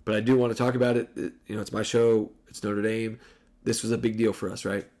here. But I do want to talk about it. It's my show. It's Notre Dame. This was a big deal for us,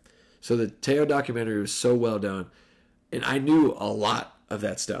 right? So the Teo documentary was so well done. And I knew a lot of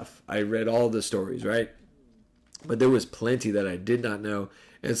that stuff. I read all the stories, right? But there was plenty that I did not know.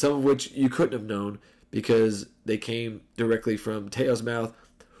 And some of which you couldn't have known because they came directly from Teo's mouth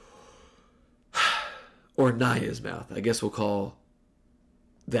or Naya's mouth. I guess we'll call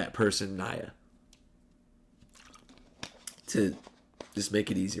that person Naya. To just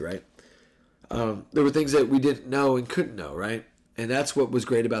make it easy, right? There were things that we didn't know and couldn't know, right? And that's what was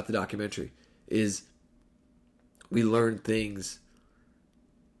great about the documentary is we learned things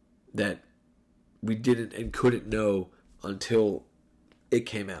that we didn't and couldn't know until it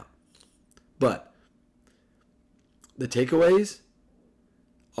came out. But the takeaways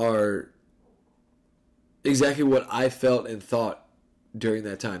are exactly what I felt and thought during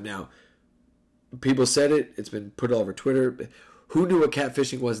that time. Now, people said it. It's been put all over Twitter. Who knew what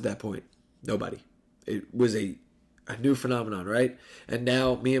catfishing was at that point? Nobody. It was a new phenomenon, right? And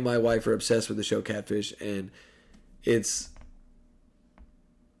now me and my wife are obsessed with the show Catfish, and it's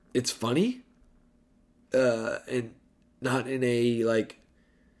funny, and not in a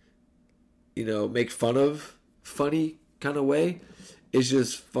make fun of funny kind of way. It's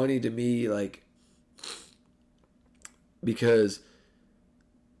just funny to me, because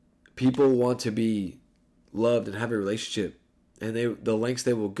people want to be loved and have a relationship, and the lengths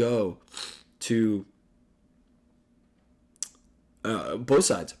they will go to both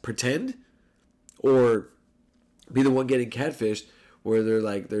sides pretend or be the one getting catfished, where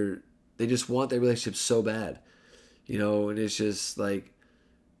they just want their relationship so bad, and it's just I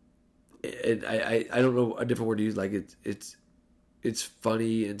don't know a different word to use. It's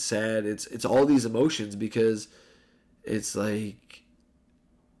funny and sad. It's all these emotions because it's I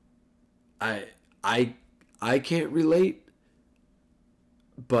can't relate,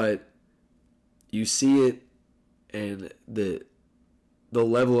 but you see it and the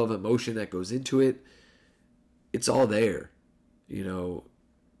level of emotion that goes into it, it's all there,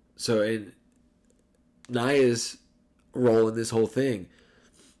 So, and Naya's role in this whole thing,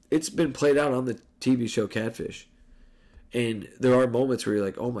 it's been played out on the TV show Catfish. And there are moments where you're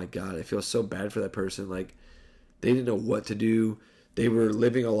like, oh my God, I feel so bad for that person. They didn't know what to do. They were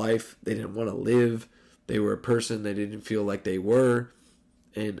living a life they didn't want to live. They were a person they didn't feel like they were.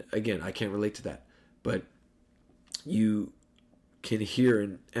 And again, I can't relate to that. But you can hear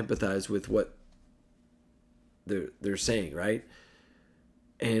and empathize with what they're saying, right?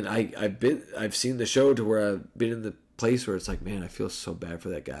 And I've seen the show to where I've been in the place where it's like, man, I feel so bad for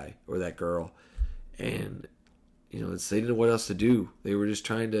that guy or that girl. And, they didn't know what else to do. They were just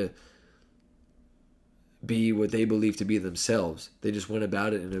trying to be what they believe to be themselves. They just went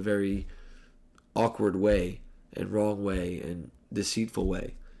about it in a very awkward way and wrong way and deceitful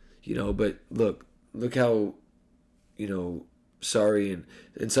way, but look how, sorry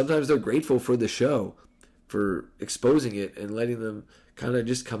and sometimes they're grateful for the show for exposing it and letting them kind of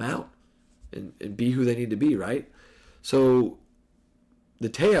just come out and be who they need to be, right? So the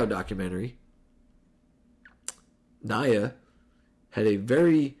Teo documentary, Naya had a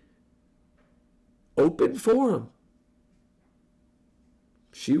very open forum.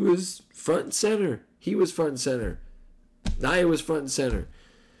 She was front and center. He was front and center. Naya was front and center.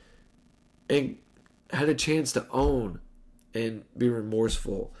 And had a chance to own and be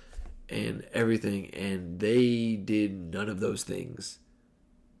remorseful and everything. And they did none of those things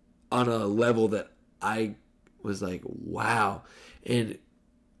on a level that I was like, wow. And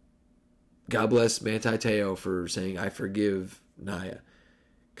God bless Manti Te'o for saying, I forgive Naya.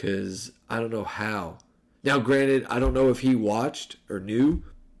 Because I don't know how. Now, granted, I don't know if he watched or knew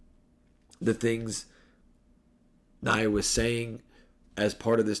the things Naya was saying as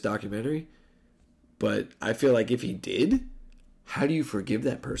part of this documentary. But I feel like if he did, how do you forgive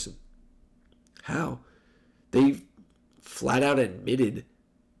that person? How? They flat out admitted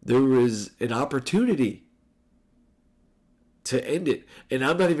there was an opportunity to end it. And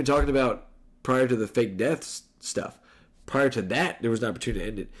I'm not even talking about prior to the fake death stuff. Prior to that, there was an opportunity to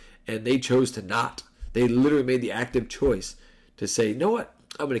end it. And they chose to not. They literally made the active choice to say, you know what?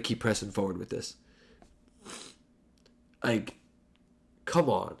 I'm going to keep pressing forward with this. Come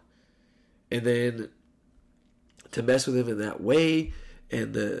on. And then to mess with him in that way,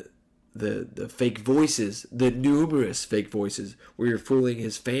 and the fake voices, the numerous fake voices, where you're fooling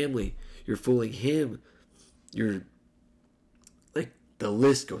his family, you're fooling him, you're the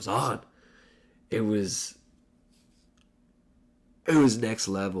list goes on. It was next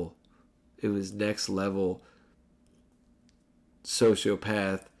level. It was next level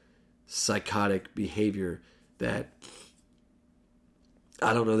sociopath, psychotic behavior that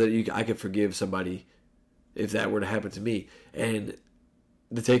I don't know that I could forgive somebody if that were to happen to me. And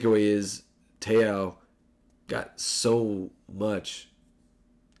the takeaway is Te'o got so much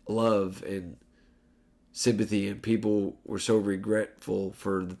love and sympathy, and people were so regretful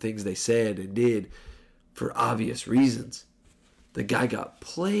for the things they said and did for obvious reasons. The guy got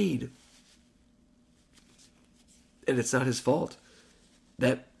played. And it's not his fault.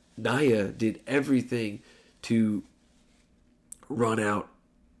 That Nia did everything to run out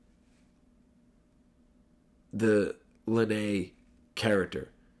the Lene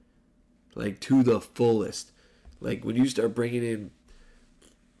character. Like, to the fullest. Like, when you start bringing in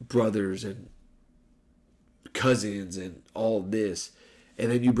brothers and cousins and all this,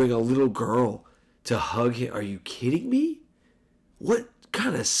 and then you bring a little girl to hug him. Are you kidding me? What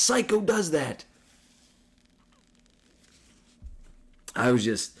kind of psycho does that? I was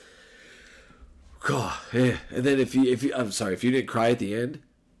just, God, yeah. And then if you, I'm sorry, if you didn't cry at the end,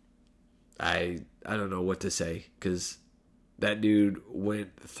 I don't know what to say, because that dude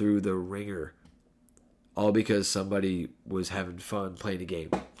went through the ringer, all because somebody was having fun playing a game,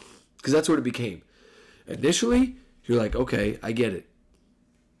 because that's what it became. Initially, you're like, okay, I get it.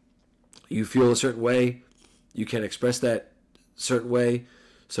 You feel a certain way, you can't express that certain way,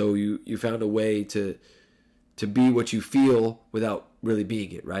 so you found a way to be what you feel without really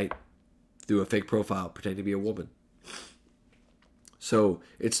being it, right? Through a fake profile, pretending to be a woman. So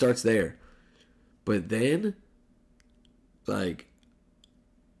it starts there. But then, like,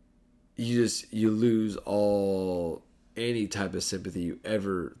 you lose any type of sympathy you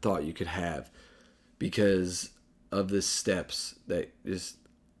ever thought you could have, because of the steps that just,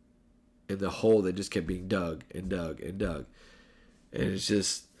 in the hole that just kept being dug and dug and dug. And it's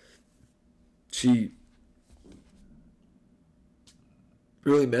just, she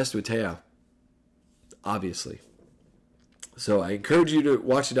really messed with Te'o, obviously. So I encourage you to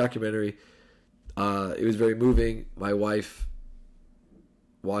watch the documentary. It was very moving. My wife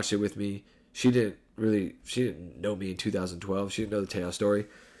watched it with me. She didn't know me in 2012. She didn't know the Te'o story.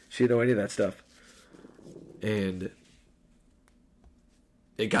 She didn't know any of that stuff. And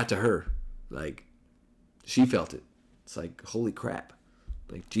it got to her. Like, she felt it. It's like, holy crap.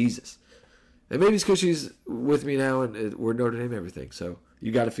 Like, Jesus. And maybe it's because she's with me now and we're Notre Dame everything. So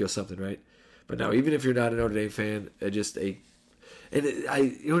you got to feel something, right? But now, even if you're not a Notre Dame fan, you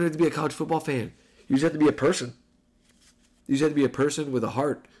don't have to be a college football fan. You just have to be a person. You just have to be a person with a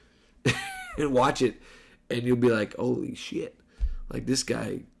heart and watch it, and you'll be like, holy shit. Like, this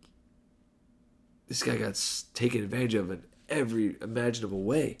guy got taken advantage of in every imaginable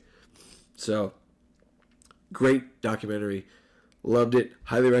way. So, great documentary. Loved it.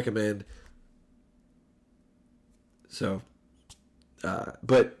 Highly recommend. So,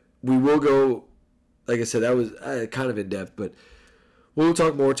 but we will go, like I said, that was kind of in depth, but we'll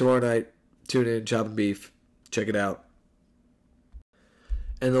talk more tomorrow night. Tune in, Chopping Beef. Check it out.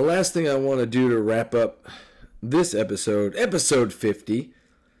 And the last thing I want to do to wrap up this episode, episode 50,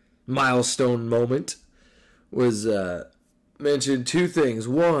 milestone moment, was mention two things.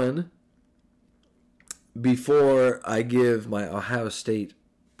 One, before I give my Ohio State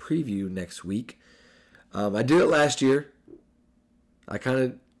preview next week, I did it last year. I kind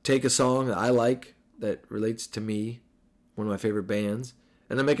of take a song that I like that relates to me, one of my favorite bands,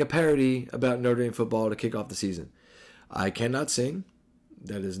 and I make a parody about Notre Dame football to kick off the season. I cannot sing.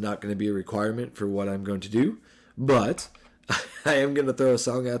 That is not going to be a requirement for what I'm going to do, but I am going to throw a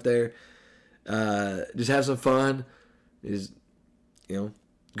song out there. Just have some fun. Just, go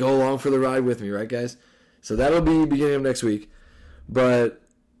along for the ride with me, right, guys? So that'll be beginning of next week. But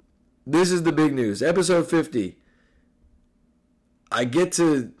this is the big news. Episode 50. I get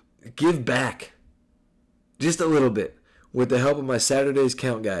to give back just a little bit with the help of my Saturday's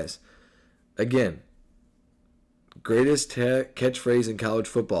Count guys. Again, greatest catchphrase in college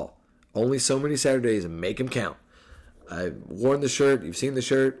football. Only so many Saturdays and make them count. I've worn the shirt. You've seen the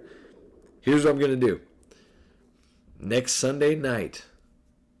shirt. Here's what I'm going to do. Next Sunday night,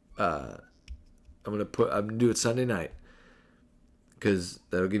 I'm going to do it Sunday night, because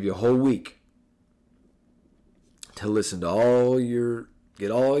that'll give you a whole week to listen to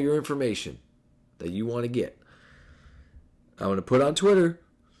get all your information that you want to get. I'm going to put on Twitter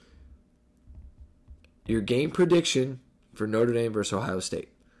your game prediction for Notre Dame versus Ohio State.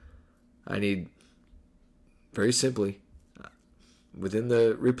 I need, very simply, within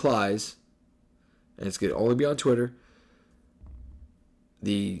the replies, and it's going to only be on Twitter,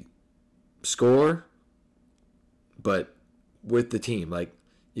 the score, but with the team. Like,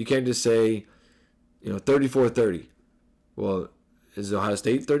 you can't just say, 34-30. Well, is Ohio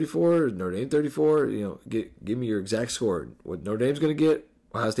State 34? Is Notre Dame 34? Give me your exact score. What Notre Dame's going to get,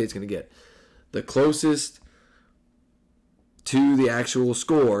 Ohio State's going to get. The closest to the actual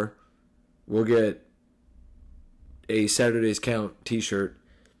score will get a Saturday's Count t-shirt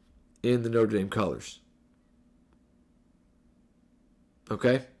in the Notre Dame colors.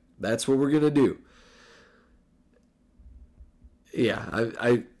 Okay? That's what we're going to do. Yeah,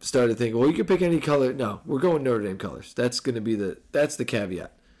 I started thinking, well, you can pick any color. No, we're going Notre Dame colors. That's going to be that's the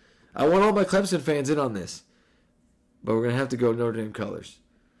caveat. I want all my Clemson fans in on this, but we're going to have to go Notre Dame colors.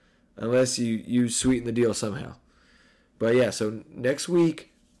 Unless you sweeten the deal somehow. But yeah, so next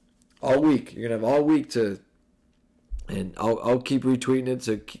week, all week, you're going to have all week to, and I'll keep retweeting it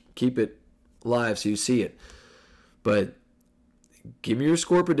to keep it live so you see it. But give me your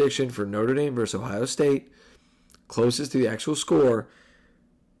score prediction for Notre Dame versus Ohio State. Closest to the actual score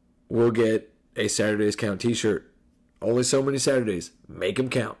will get a Saturday's Count t-shirt. Only so many Saturdays. Make them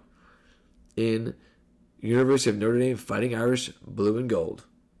count. In University of Notre Dame Fighting Irish blue and gold.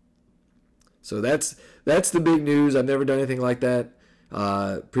 So that's the big news. I've never done anything like that.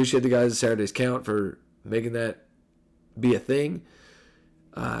 Appreciate the guys at Saturday's Count for making that be a thing.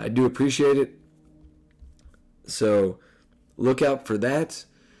 I do appreciate it. So look out for that.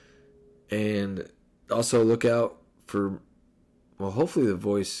 And also look out for, well, hopefully the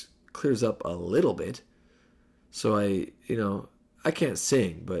voice clears up a little bit. So I can't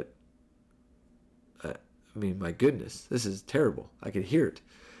sing, but I mean, my goodness, this is terrible. I could hear it.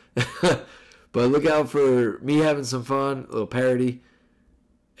 But look out for me having some fun, a little parody,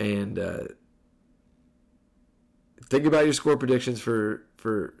 and think about your score predictions for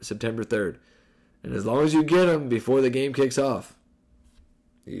September 3rd. And as long as you get them before the game kicks off,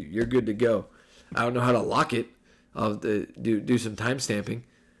 you're good to go. I don't know how to lock it. I'll do some time stamping.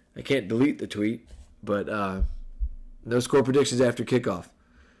 I can't delete the tweet, but no score predictions after kickoff.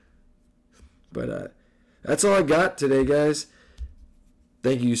 But that's all I got today, guys.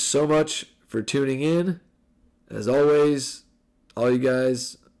 Thank you so much for tuning in. As always, all you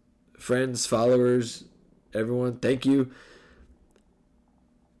guys, friends, followers, everyone, thank you.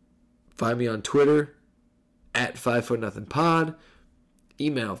 Find me on Twitter at 5footnothingpod.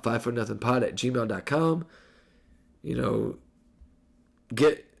 Email 5footnothingpod@gmail.com.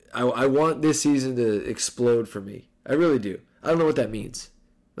 I want this season to explode for me. I really do. I don't know what that means.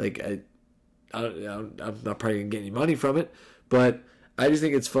 Like, I'm not probably going to get any money from it, but I just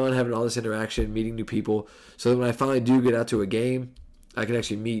think it's fun having all this interaction, meeting new people, so that when I finally do get out to a game, I can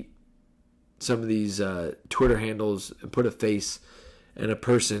actually meet some of these Twitter handles and put a face and a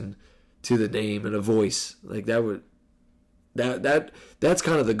person to the name and a voice. Like that's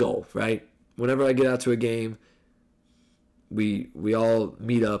kind of the goal, right? Whenever I get out to a game, we all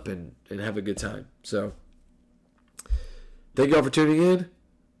meet up and have a good time. So thank you all for tuning in.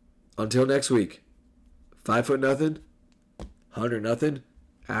 Until next week, 5 foot nothing, 100 nothing,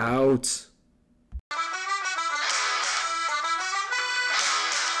 out.